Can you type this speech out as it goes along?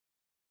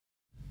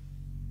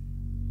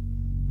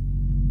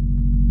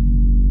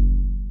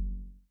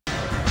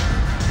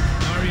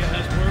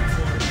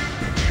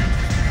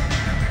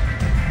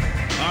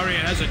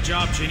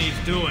job she needs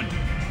doing.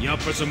 You up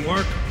for some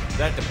work?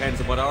 That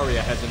depends on what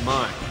Aria has in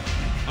mind.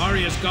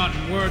 Aria's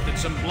gotten word that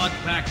some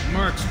blood-packed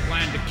mercs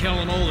plan to kill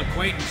an old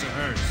acquaintance of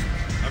hers.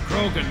 A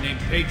Krogan named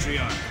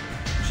Patriarch.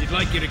 She'd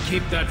like you to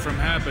keep that from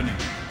happening.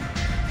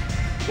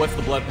 What's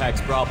the blood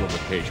pack's problem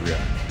with Patriarch?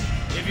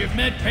 If you've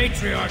met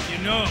Patriarch, you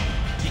know.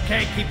 He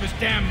can't keep his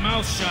damn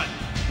mouth shut.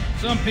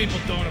 Some people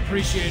don't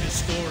appreciate his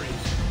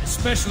stories,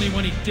 especially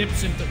when he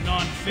dips into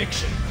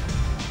non-fiction.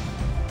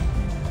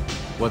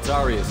 What's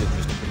Aria's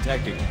interest in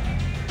protecting him?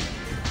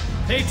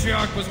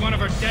 Patriarch was one of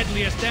her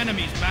deadliest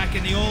enemies back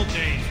in the old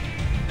days.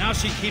 Now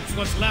she keeps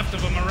what's left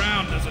of him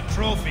around as a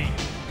trophy.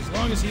 As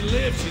long as he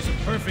lives, he's a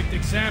perfect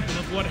example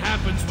of what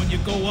happens when you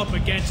go up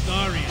against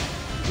Aria.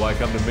 Why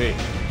come to me?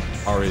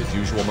 Aria's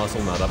usual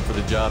muscle not up for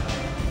the job?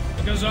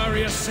 Because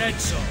Aria said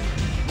so.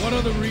 What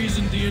other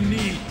reason do you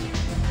need?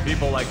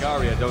 People like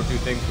Aria don't do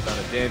things without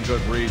a damn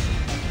good reason.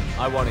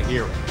 I want to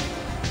hear it.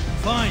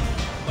 Fine,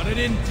 but I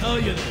didn't tell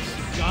you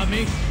this. Got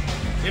me?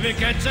 If it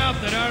gets out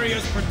that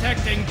Aria's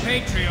protecting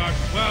Patriarch,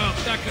 well,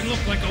 that can look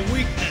like a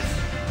weakness.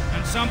 And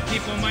some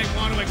people might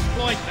want to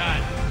exploit that.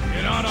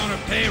 You're not on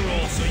her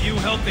payroll, so you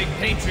helping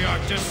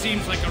Patriarch just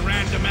seems like a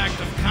random act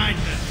of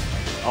kindness.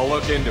 I'll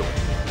look into it.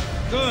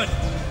 Good.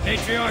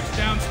 Patriarch's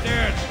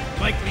downstairs,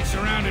 likely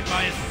surrounded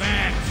by his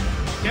fans.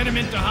 Get him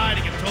into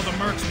hiding until the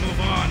mercs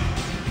move on.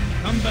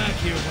 Come back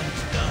here when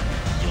it's done.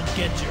 You'll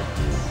get your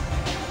due.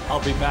 I'll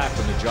be back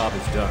when the job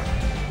is done.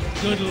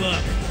 Good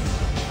luck.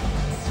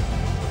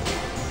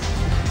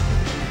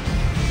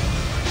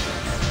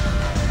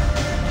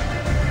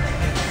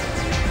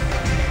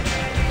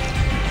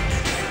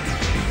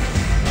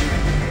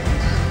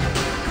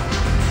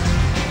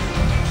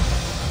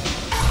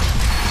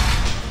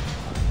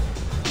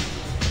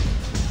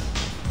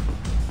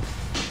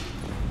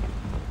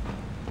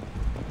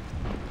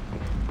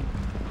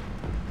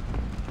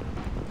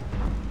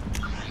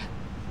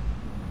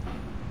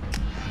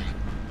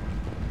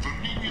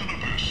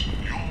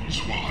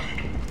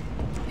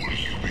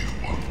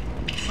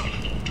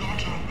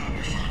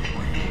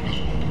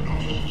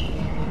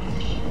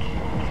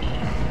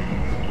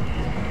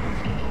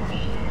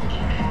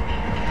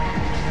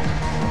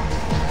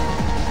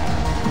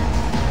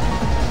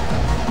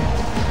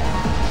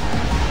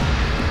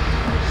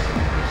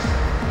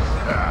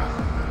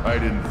 I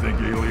didn't think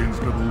aliens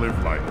could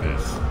live like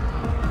this.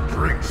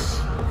 Drinks,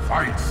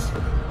 fights,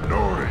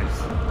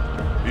 noise.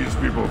 These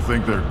people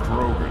think they're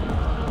Krogan.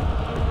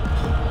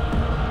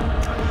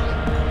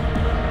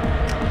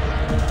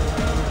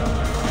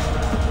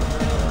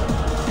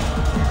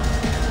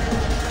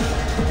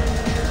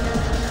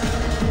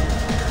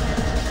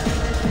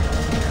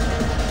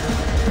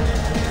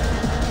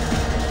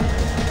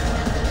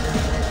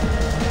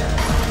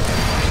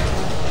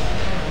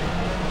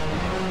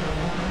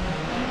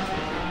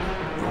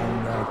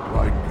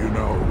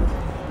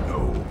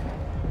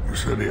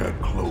 Said he had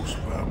close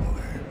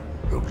family.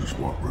 They'll just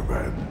want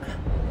revenge.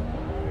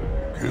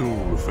 Kill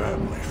the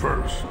family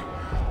first.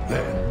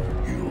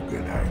 Then he'll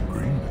get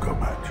angry and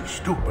come at you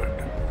stupid.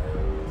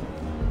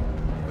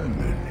 And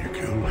then you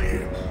kill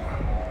him.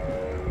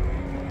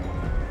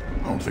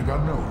 I don't think I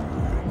know you,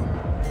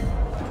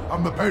 human.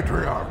 I'm the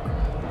Patriarch.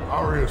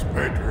 Aria's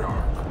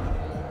Patriarch.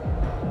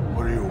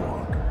 What do you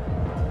want?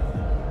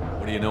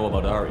 What do you know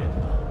about Aria?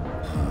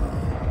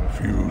 A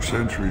few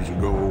centuries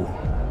ago,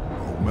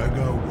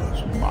 Omega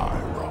was my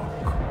rock.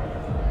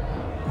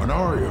 When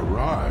Aria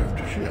arrived,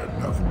 she had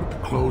nothing but the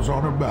clothes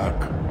on her back.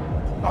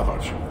 I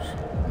thought she was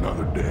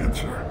another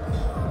dancer.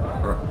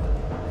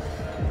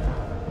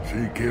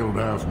 She killed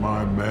half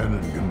my men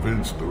and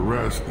convinced the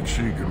rest that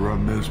she could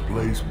run this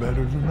place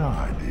better than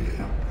I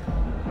did.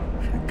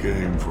 She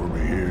came for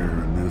me here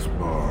in this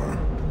bar.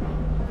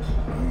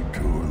 We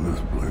tore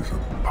this place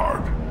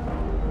apart.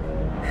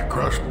 She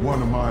crushed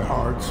one of my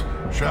hearts,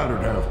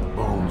 shattered half the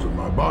bones in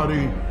my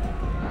body,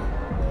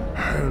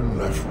 and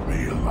left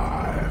me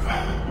alive.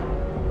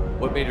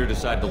 What made her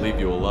decide to leave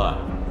you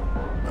alive?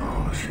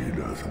 No, she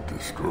doesn't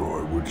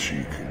destroy what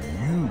she can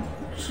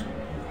use.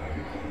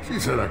 She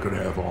said I could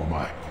have all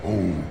my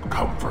old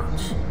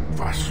comforts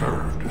if I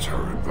served as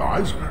her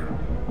advisor.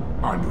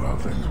 I knew how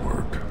things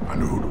worked. I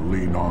knew who to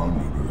lean on,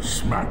 who to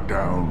smack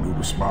down, who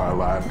to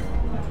smile at.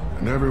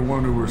 And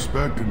everyone who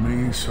respected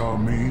me saw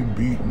me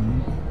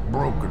beaten,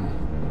 broken.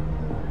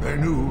 They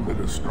knew that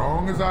as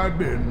strong as I'd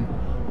been,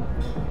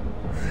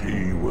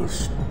 she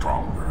was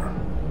stronger.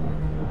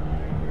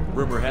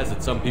 Rumor has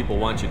it some people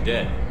want you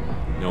dead.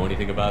 Know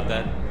anything about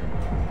that?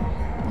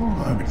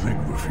 Well, I can think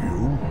of a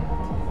few.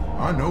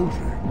 I know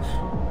things.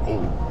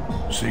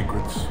 Old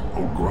secrets,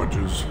 old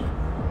grudges.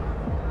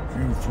 A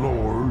few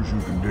floors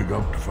you can dig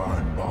up to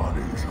find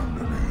bodies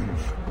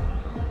underneath.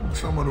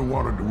 Someone who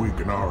wanted to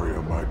weaken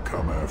Aria might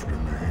come after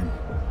me.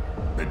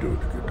 They do it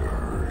to get to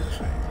her, you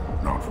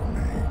see, not for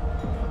me.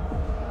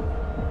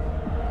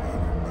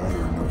 I don't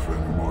matter enough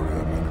anymore to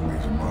have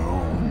enemies of my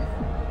own.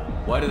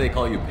 Why do they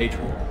call you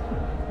Patriarch?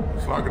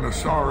 It's like an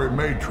Asari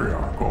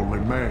matriarch, only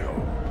male.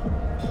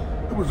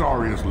 It was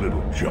Aria's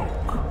little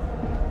joke.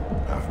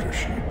 After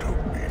she took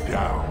me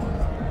down,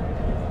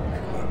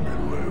 she let me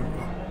live.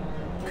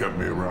 kept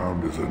me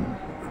around as an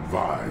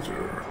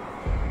advisor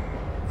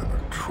and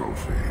a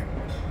trophy.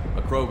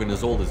 A Krogan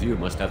as old as you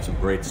must have some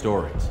great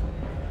stories.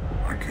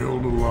 I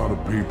killed a lot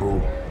of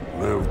people,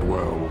 lived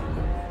well,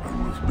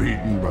 and was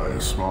beaten by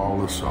a small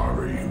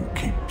Asari who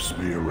keeps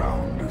me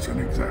around as an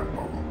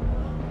example.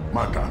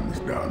 My time is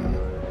done.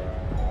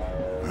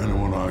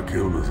 Anyone I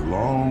killed is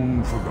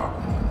long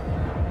forgotten.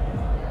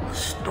 The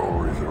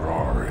stories are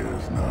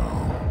Aria's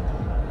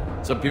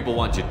now. Some people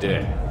want you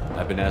dead.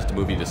 I've been asked to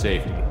move you to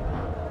safety.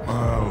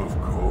 Well,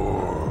 of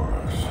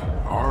course.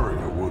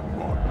 Aria wouldn't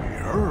want me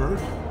hurt.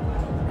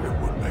 It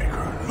would make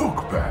her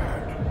look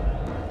bad.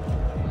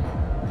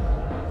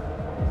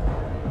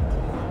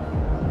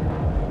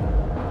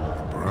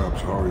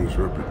 Perhaps Aria's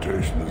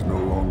reputation is no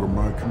longer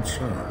my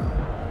concern.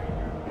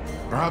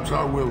 Perhaps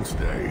I will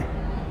stay.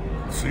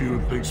 See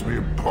who thinks me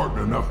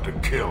important enough to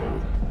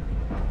kill.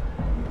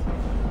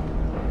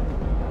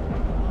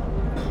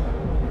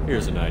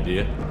 Here's an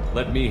idea.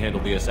 Let me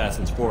handle the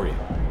assassins for you.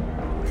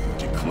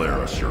 Declare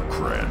us your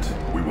grant.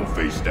 We will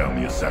face down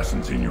the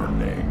assassins in your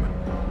name.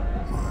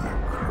 My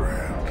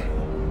grant.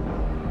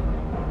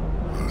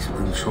 It's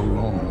been so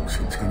long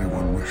since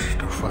anyone wished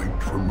to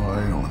fight for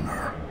my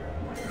honor.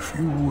 If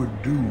you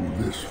would do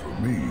this for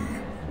me,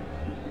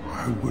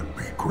 I would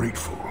be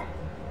grateful.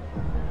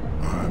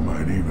 I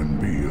might even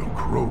be a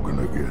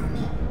Krogan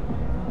again.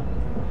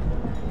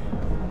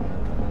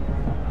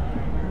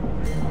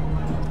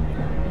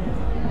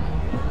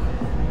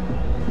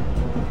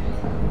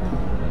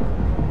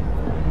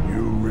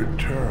 You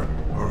return,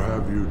 or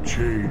have you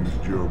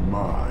changed your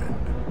mind?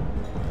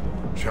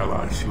 Shall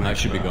I sleep? I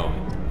should be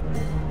going.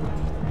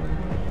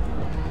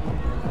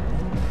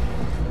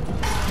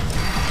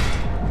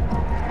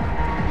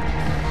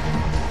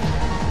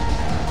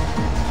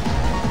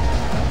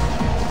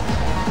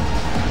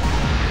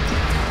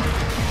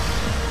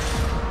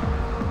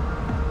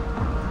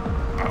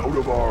 Out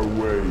of our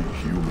way,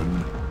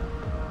 human.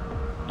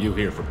 You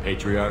here for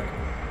Patriarch?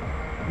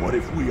 What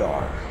if we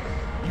are?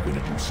 You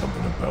gonna do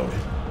something about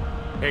it?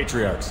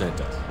 Patriarch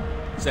sent us.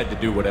 Said to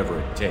do whatever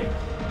it takes.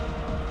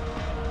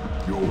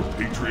 Your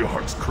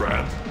Patriarch's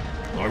grant?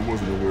 I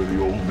wasn't aware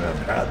the old man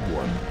had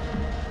one.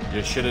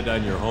 You should have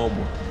done your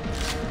homework.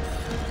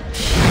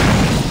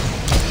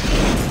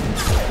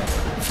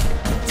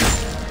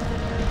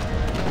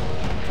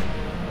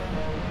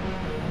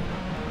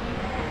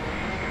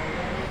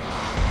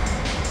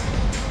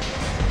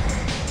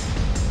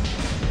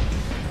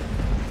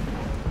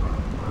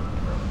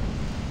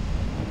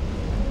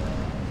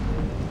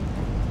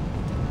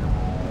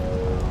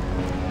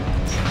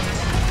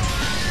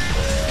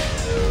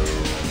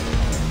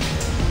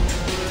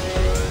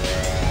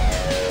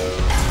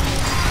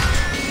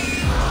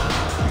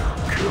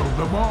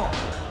 Them all.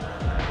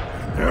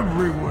 And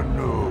everyone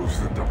knows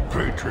that the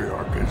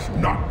Patriarch is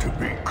not to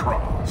be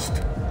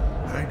crossed.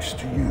 Thanks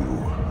to you,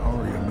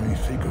 Aria may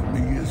think of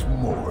me as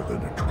more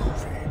than a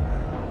trophy.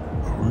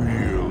 A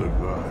real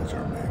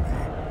advisor, maybe.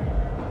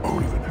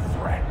 Or even a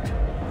threat.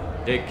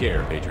 Take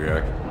care,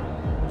 Patriarch.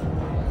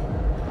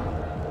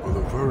 For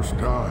the first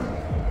time,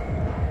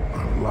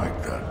 I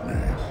like that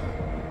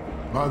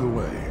name. By the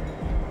way,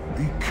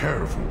 be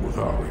careful with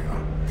Aria.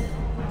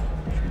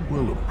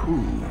 Will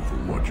approve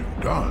of what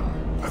you've done,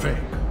 I think.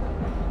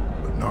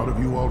 But not of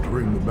you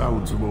altering the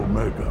balance of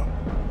Omega.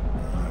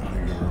 I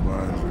think it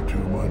reminds her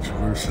too much of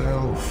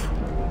herself.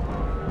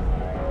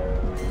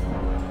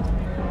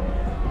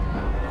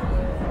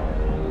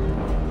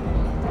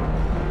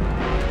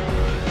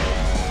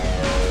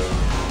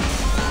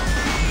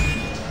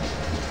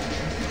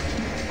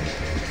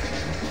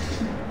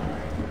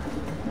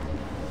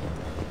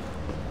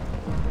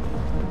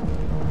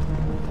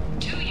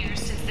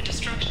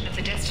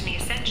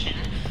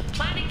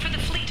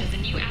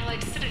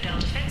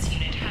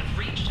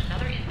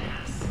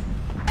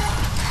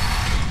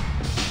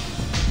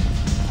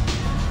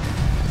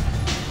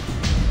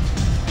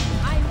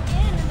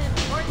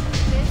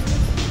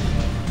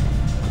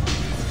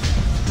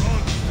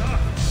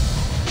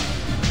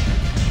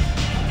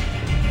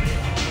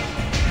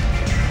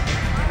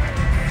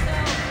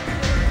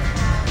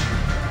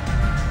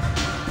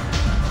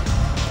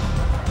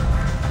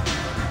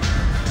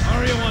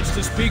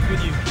 To speak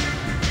with you.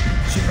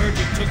 She heard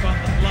you took on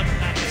the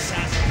blood-pack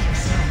assassin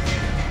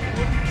yourself.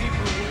 Wouldn't keep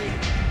her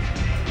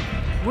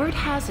waiting. Word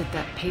has it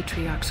that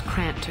Patriarch's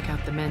Krant took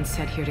out the men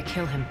sent here to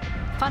kill him.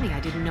 Funny, I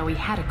didn't know he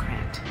had a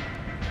Krant.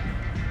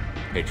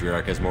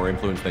 Patriarch has more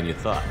influence than you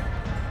thought.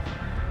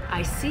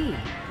 I see.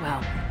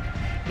 Well,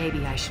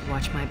 maybe I should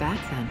watch my back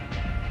then.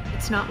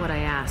 It's not what I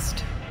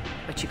asked,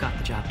 but you got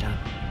the job done.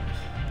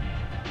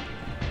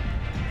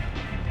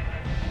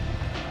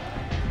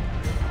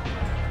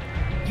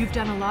 You've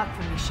done a lot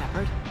for me,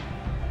 Shepard.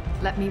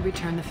 Let me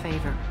return the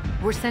favor.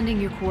 We're sending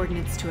your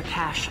coordinates to a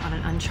cache on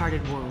an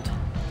uncharted world.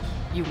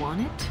 You want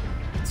it?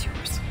 It's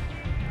yours.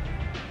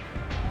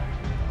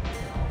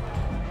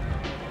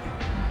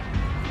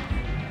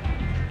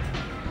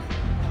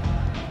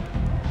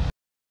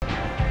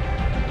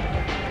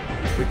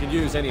 We can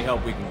use any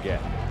help we can get.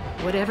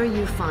 Whatever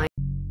you find.